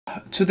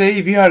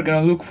Today we are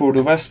gonna look for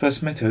the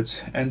WASPAS method,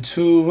 and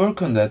to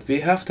work on that we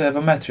have to have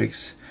a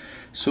matrix.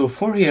 So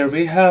for here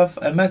we have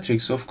a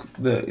matrix of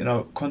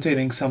the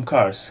containing some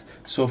cars.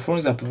 So for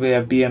example we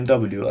have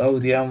BMW,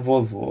 Audi and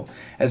Volvo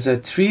as a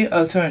three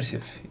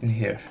alternative in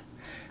here.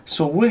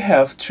 So we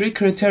have three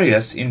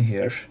criteria in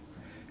here.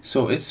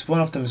 So it's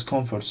one of them is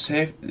comfort,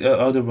 the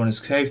other one is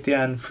safety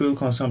and fuel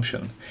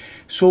consumption.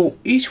 So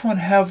each one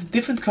have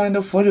different kind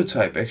of value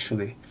type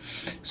actually.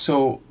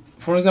 So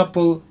for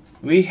example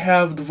we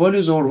have the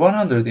values over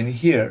 100 in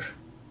here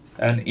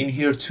and in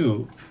here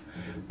too,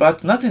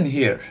 but not in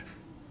here.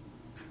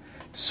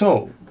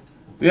 So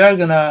we are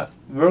gonna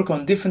work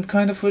on different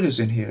kind of values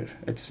in here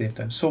at the same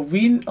time. So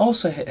we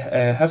also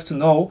have to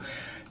know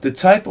the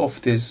type of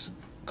this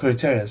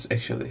criteria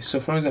actually. So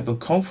for example,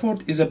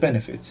 comfort is a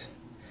benefit,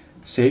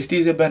 safety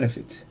is a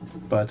benefit,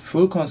 but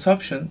fuel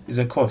consumption is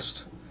a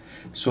cost.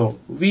 So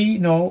we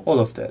know all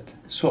of that.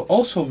 So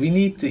also we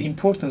need the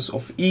importance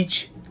of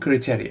each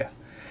criteria.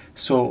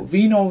 So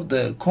we know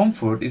the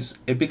comfort is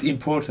a bit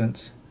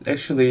important.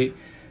 Actually,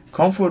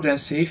 comfort and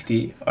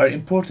safety are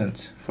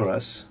important for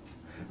us,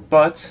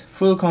 but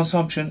fuel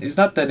consumption is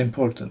not that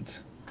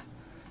important.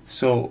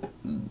 So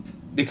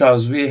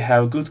because we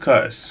have good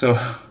cars. So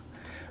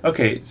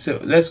okay, so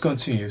let's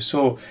continue.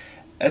 So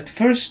at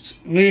first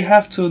we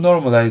have to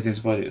normalize these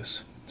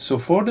values. So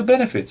for the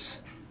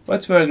benefits,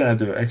 what we are gonna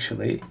do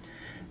actually,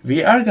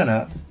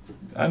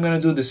 I'm gonna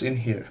do this in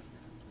here.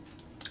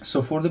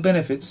 So for the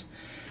benefits,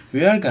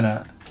 we are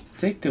gonna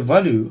take the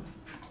value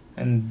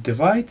and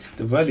divide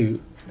the value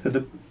to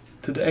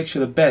the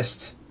actual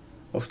best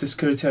of this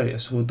criteria.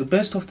 So the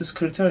best of this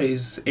criteria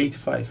is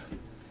 85.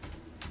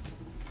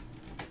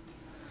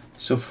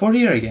 So for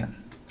here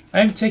again,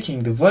 I'm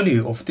taking the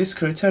value of this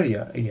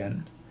criteria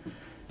again,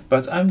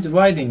 but I'm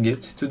dividing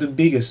it to the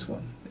biggest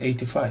one,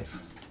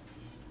 85.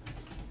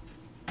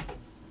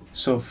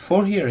 So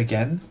for here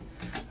again,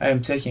 I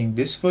am taking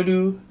this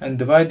value and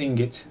dividing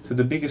it to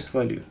the biggest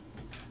value,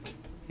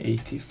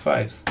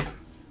 85.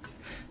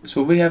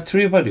 So we have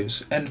three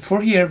values, and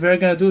for here we are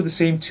gonna do the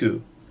same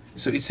too.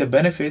 So it's a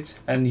benefit,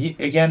 and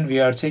again we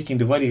are taking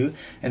the value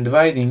and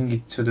dividing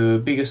it to the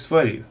biggest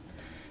value.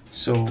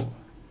 So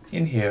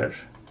in here,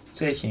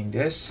 taking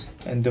this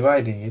and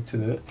dividing it to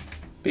the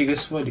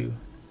biggest value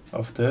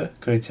of the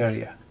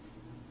criteria.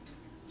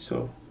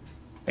 So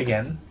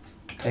again,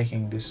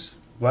 taking this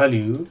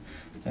value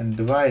and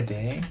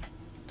dividing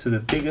to the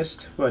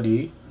biggest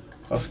value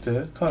of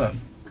the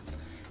column.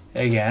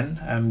 Again,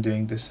 I'm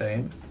doing the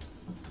same.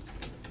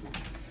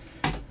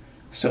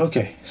 So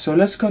okay, so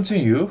let's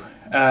continue.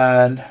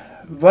 And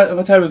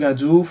what are we gonna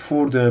do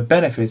for the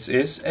benefits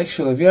is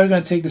actually we are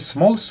gonna take the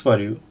smallest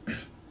value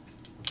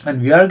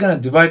and we are gonna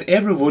divide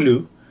every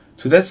value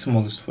to that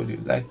smallest value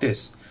like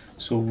this.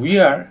 So we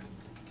are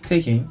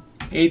taking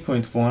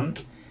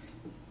 8.1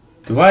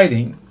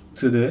 dividing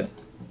to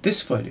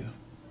this value.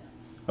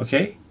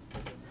 Okay,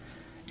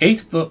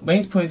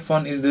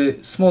 8.1 is the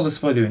smallest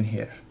value in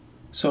here.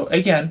 So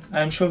again,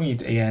 I'm showing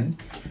it again.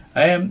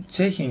 I am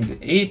taking the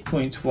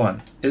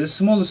 8.1 as the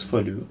smallest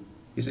value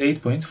is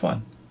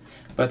 8.1,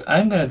 but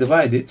I'm gonna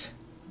divide it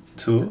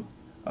to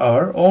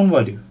our own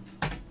value.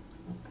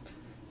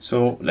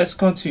 So let's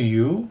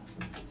continue.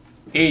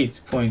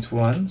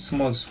 8.1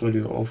 smallest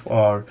value of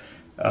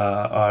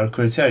our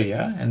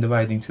criteria and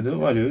dividing to the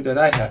value that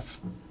I have.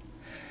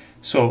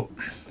 So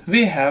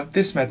we have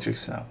this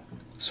matrix now.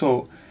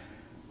 So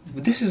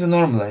this is a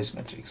normalized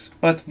matrix,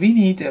 but we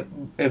need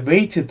a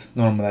weighted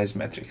normalized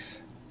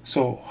matrix.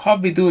 So how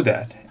we do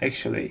that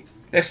actually?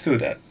 Let's do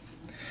that.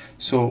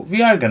 So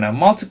we are gonna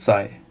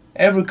multiply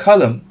every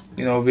column,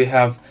 we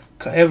have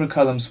every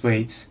column's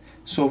weights.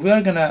 So we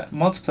are gonna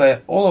multiply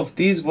all of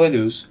these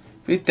values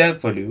with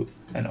that value,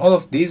 and all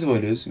of these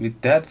values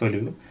with that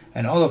value,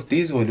 and all of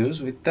these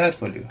values with that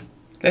value.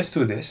 Let's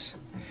do this.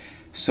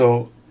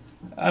 So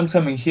I'm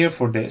coming here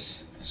for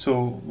this.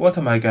 So what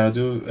am I gonna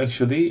do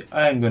actually?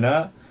 I'm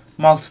gonna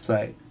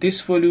multiply this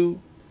value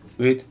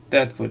with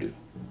that value.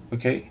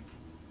 Okay,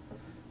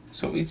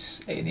 so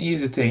it's an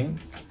easy thing.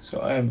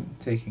 So I'm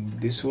taking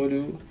this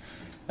value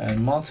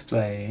and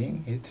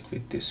multiplying it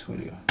with this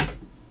value.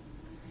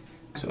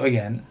 So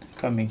again,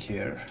 coming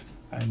here,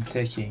 I'm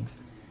taking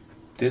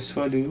this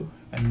value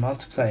and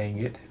multiplying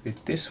it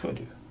with this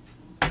value.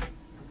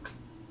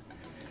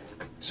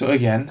 So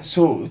again,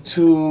 so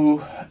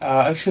to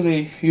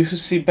actually you should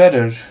see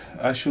better,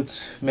 I should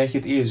make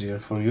it easier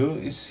for you.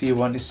 It's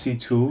C1, it's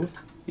C2,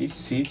 it's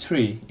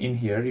C3 in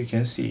here, you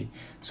can see.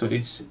 So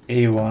it's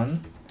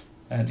A1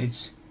 and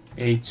it's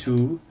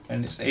A2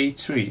 and it's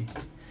A3.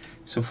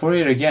 So for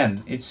here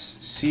again, it's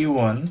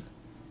C1,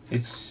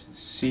 it's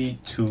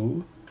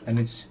C2 and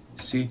it's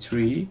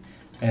C3,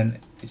 and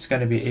it's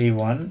gonna be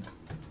A1,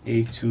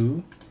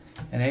 A2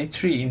 and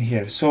A3 in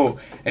here. So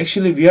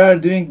actually we are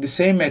doing the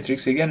same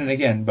matrix again and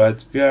again,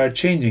 but we are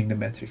changing the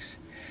matrix.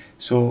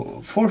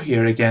 So for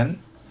here again,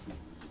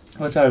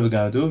 what are we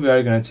gonna do? We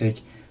are gonna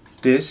take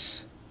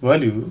this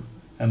value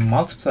and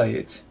multiply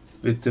it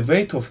with the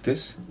weight of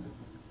this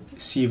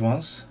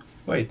C1's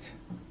weight.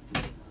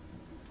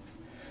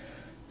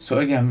 So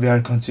again, we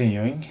are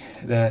continuing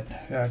that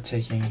we are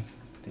taking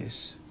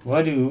this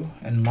value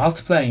and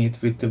multiplying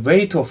it with the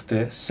weight of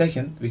the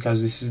second,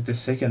 because this is the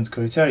second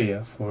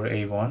criteria for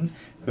A1.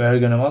 We are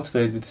going to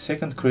multiply it with the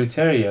second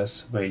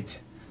criteria's weight.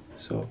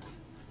 So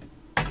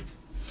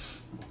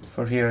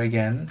for here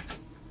again,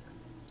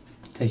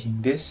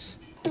 taking this,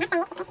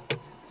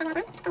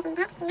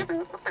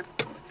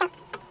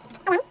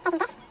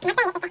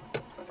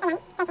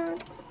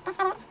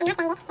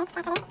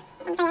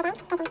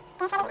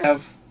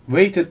 have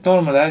weighted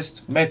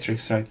normalized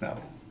matrix right now.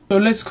 So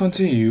let's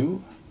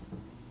continue.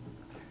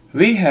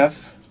 We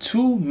have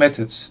two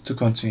methods to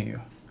continue.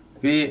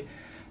 We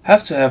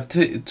have to have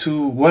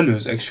two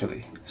values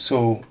actually.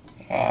 So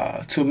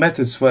two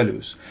methods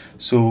values.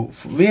 So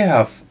we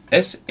have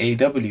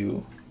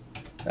SAW,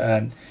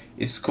 and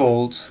it's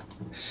called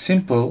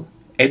simple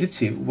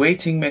additive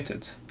weighting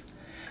method.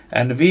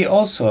 And we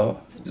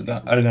also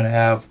are going to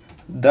have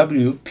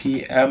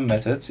WPM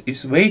method,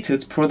 is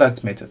weighted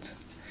product method.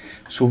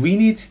 So we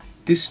need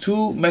these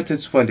two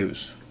methods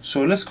values.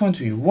 So let's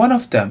continue. One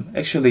of them,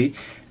 actually,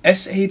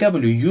 SAW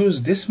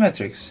use this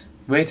matrix,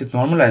 weighted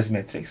normalized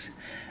matrix,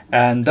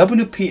 and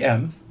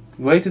WPM,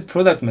 weighted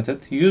product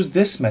method, use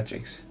this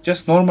matrix,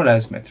 just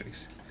normalized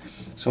matrix.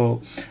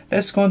 So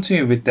let's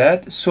continue with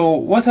that. So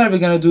what are we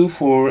gonna do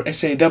for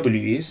SAW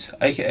is,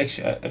 I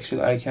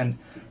can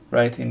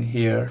write in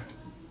here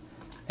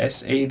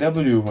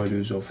SAW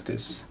values of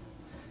this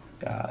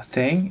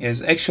thing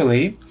is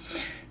actually,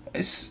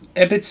 it's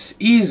a bit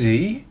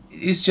easy.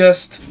 It's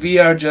just, we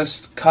are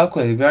just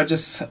calculating, we are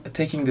just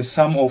taking the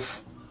sum of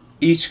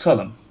each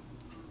column.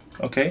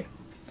 Okay,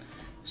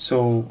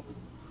 so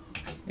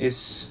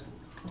it's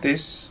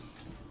this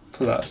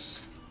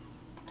plus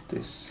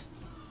this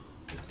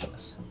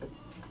plus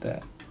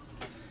that.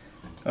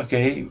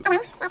 Okay,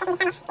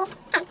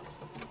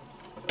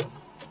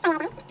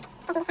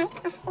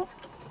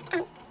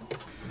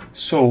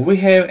 so we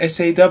have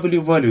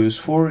SAW values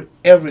for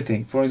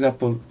everything. For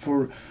example,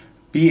 for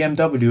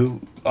BMW,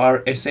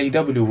 our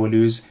SAW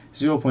value is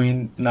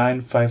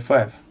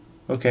 0.955.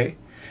 Okay,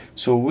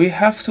 so we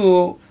have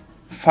to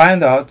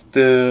find out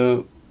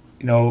the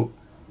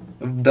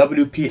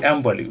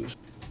WPM values,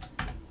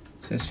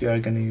 since we are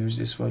going to use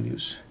these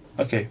values.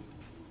 Okay,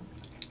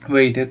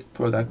 weighted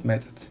product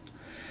method.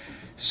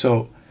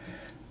 So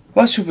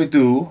what should we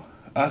do?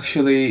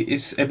 Actually,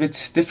 it's a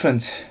bit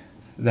different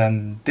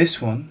than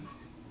this one.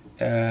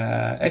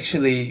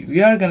 Actually,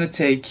 we are going to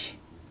take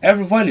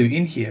every value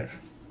in here.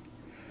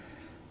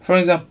 For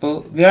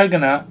example, we are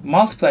gonna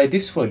multiply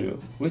this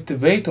value with the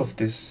weight of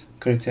this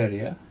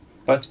criteria,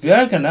 but we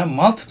are gonna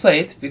multiply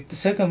it with the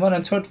second one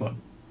and third one.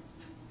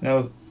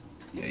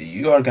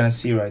 You are gonna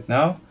see right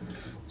now.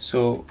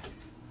 So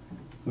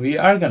we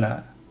are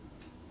gonna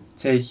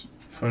take,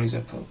 for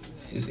example,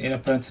 is in a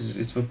parenthesis,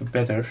 it would be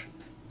better,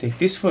 take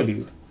this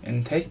value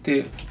and take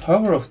the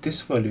power of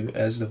this value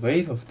as the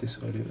weight of this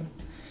value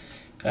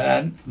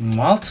and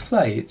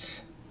multiply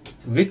it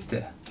with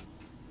the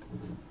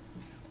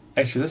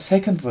actually the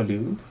second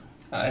value,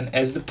 and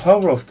as the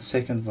power of the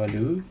second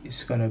value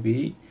is going to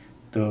be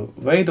the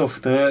weight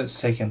of the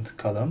second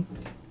column,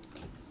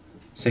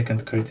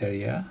 second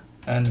criteria,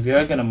 and we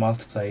are going to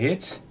multiply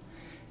it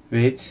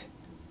with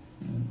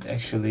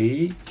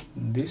actually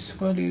this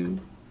value,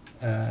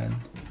 and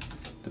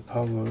the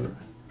power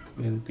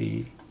will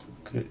be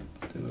the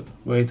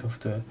weight of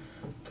the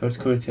third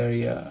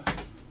criteria,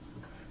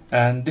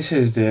 and this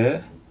is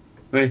the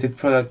weighted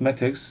product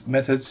methods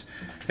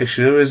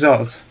actually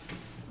result.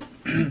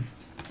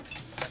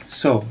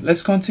 So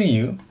let's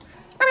continue.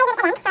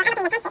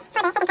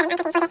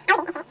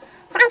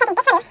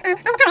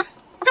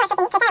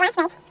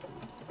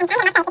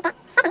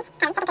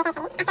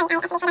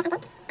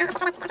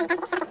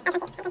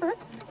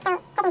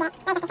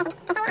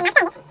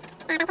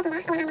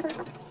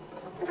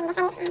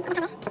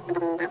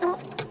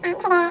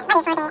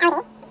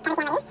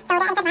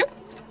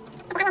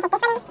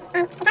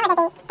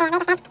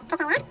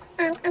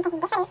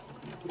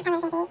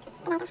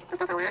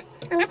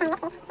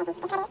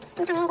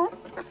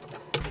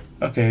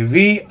 Okay,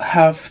 we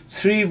have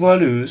three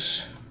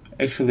values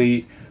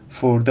actually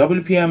for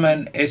WPM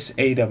and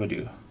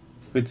SAW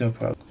with no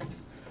problem.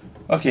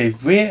 Okay,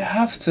 we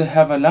have to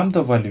have a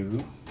lambda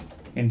value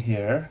in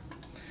here.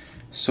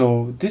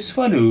 So this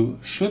value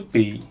should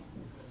be,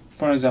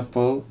 for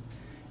example,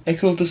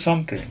 equal to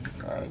something.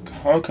 Like,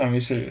 how can we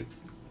say it?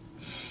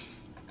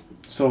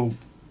 So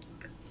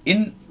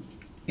it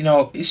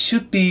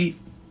should be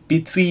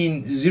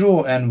between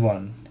 0 and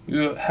 1.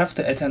 You have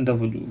to attend the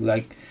value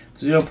like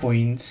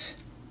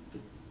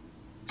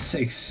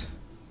 0.6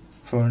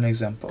 for an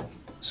example.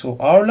 So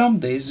our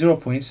lambda is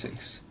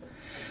 0.6.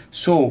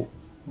 So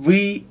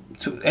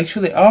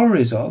our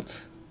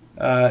result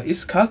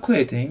is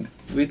calculating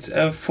with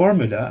a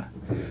formula.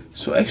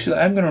 So actually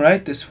I'm going to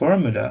write this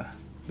formula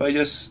by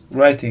just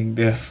writing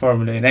the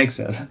formula in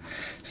Excel.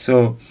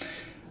 So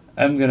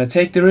I'm going to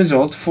take the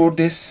result for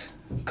this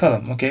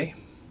column, okay?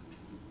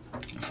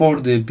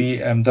 For the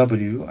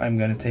BMW, I'm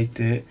going to take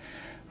the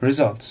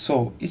result.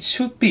 So it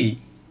should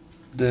be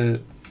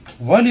the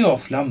value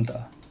of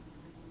lambda.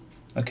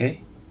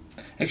 Okay,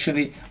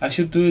 actually I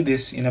should do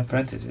this in a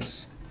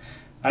parenthesis.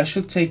 I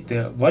should take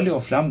the value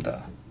of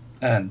lambda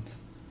and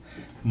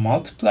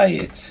multiply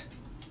it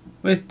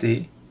with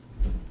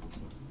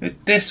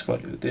this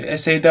value, the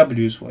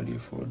SAW's value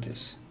for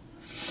this.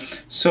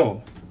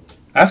 So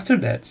after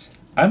that,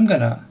 I'm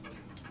gonna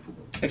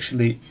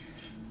actually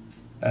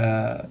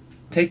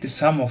take the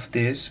sum of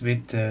this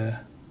with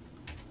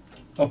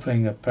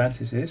opening a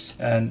parenthesis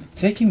and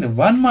taking the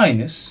 1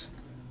 minus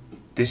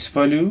this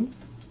value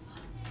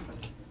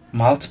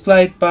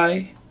multiplied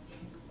by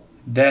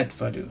that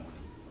value.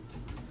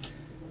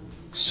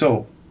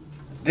 So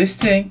this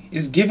thing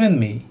is giving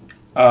me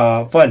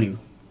a value,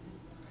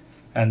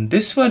 and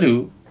this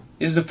value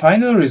is the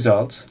final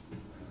result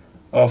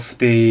of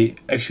the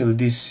actually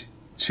these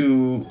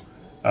two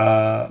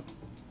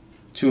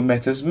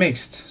methods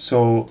mixed.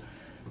 So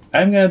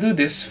I'm gonna do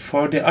this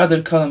for the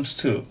other columns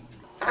too.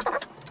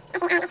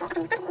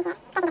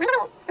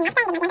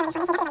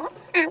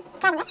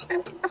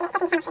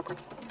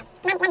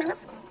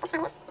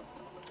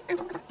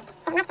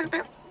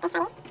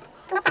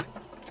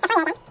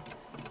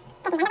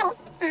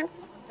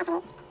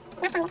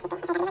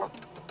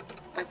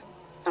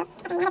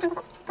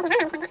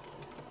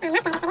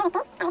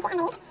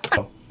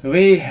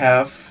 We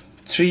have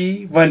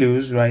 3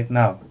 values right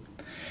now.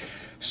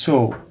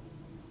 So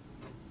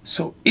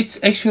it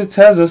actually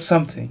tells us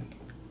something.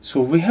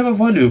 So we have a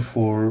value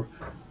for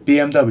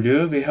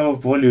BMW, we have a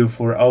value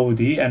for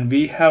Audi, and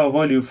we have a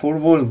value for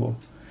Volvo.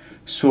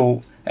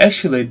 So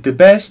actually the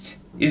best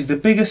is the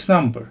biggest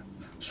number.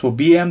 So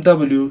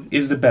BMW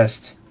is the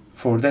best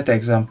for that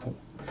example.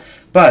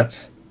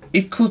 But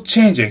it could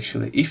change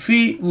actually. If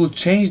we would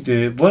change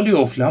the value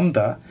of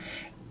lambda,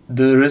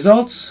 the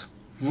results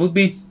would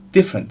be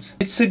different.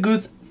 It's a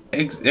good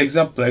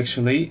example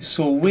actually.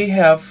 So we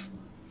have,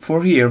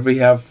 for here we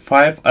have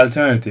 5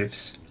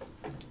 alternatives,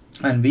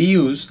 and we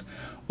used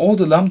all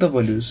the lambda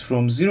values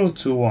from 0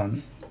 to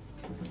 1,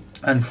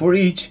 and for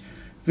each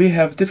we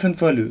have different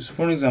values.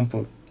 For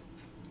example,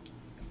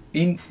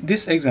 in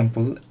this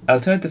example,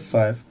 alternative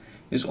 5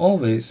 is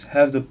always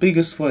have the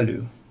biggest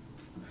value.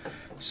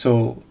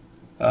 So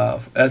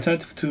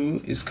alternative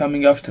 2 is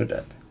coming after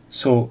that.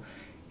 So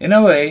in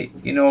a way,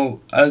 you know,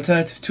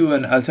 alternative 2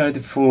 and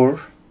alternative 4,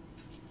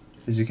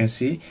 as you can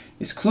see,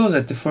 is close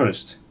at the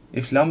first.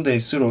 If lambda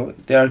is 0,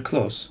 they are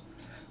close.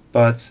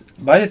 But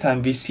by the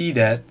time we see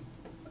that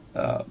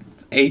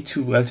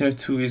A2, alternative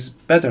 2 is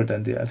better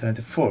than the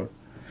alternative 4.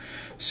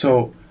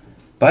 So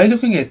by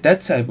looking at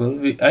that table,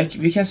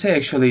 we can say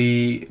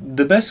actually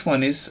the best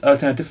one is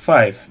alternative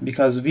 5,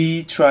 because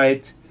we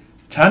tried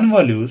 10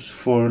 values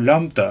for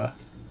lambda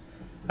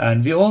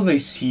and we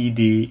always see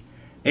the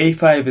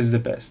A5 is the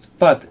best,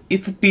 but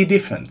it would be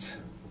different.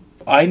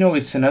 I know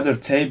it's another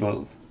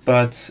table,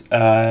 but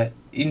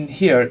in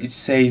here it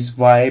says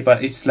Y,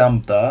 but it's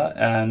lambda,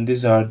 and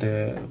these are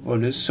the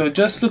values. So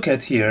just look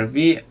at here.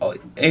 We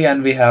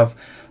have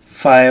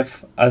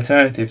 5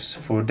 alternatives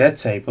for that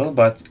table,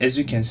 but as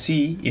you can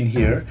see in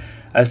here,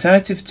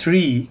 alternative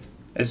 3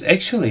 is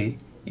actually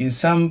in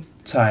some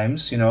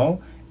times, you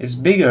know, is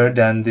bigger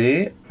than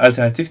the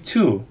alternative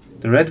 2,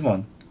 the red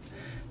one.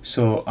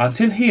 So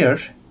until here,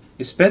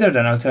 it's better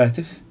than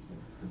alternative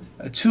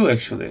 2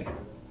 actually.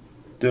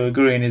 The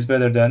green is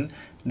better than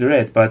the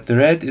red, but the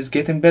red is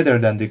getting better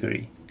than the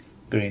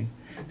green.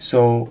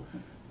 So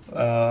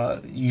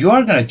you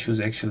are gonna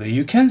choose actually.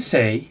 You can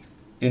say,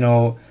 you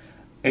know,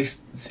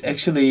 it's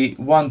actually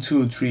 1,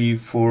 2, 3,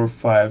 4,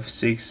 5,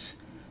 6,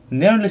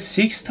 nearly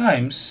 6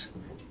 times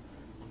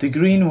the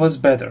green was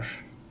better.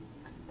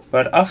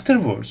 But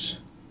afterwards,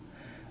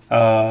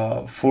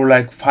 for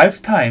like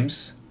 5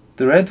 times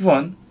the red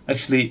one,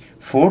 actually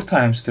 4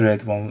 times the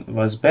red one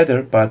was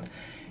better, but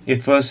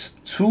it was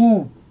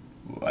 2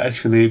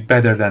 actually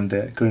better than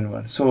the green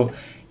one. So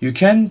you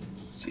can,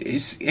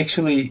 it's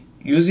actually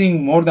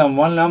using more than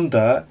one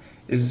lambda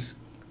is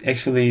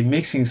actually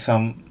mixing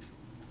some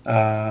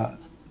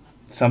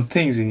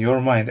things in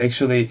your mind.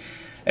 Actually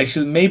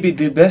maybe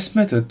the best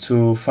method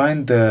to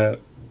find the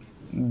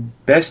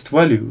best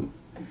value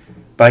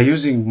by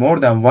using more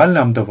than one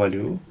lambda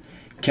value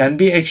can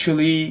be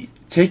actually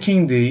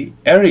taking the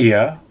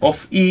area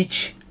of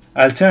each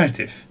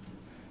alternative.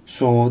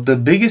 So the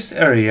biggest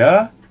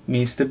area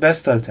means the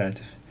best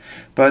alternative.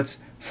 But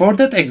for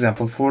that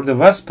example, for the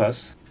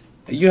WASPAS,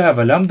 you have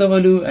a lambda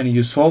value and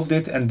you solved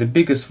it, and the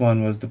biggest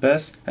one was the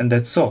best, and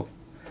that's all.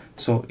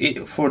 So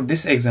for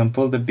this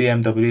example, the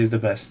BMW is the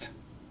best.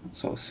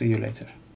 So see you later.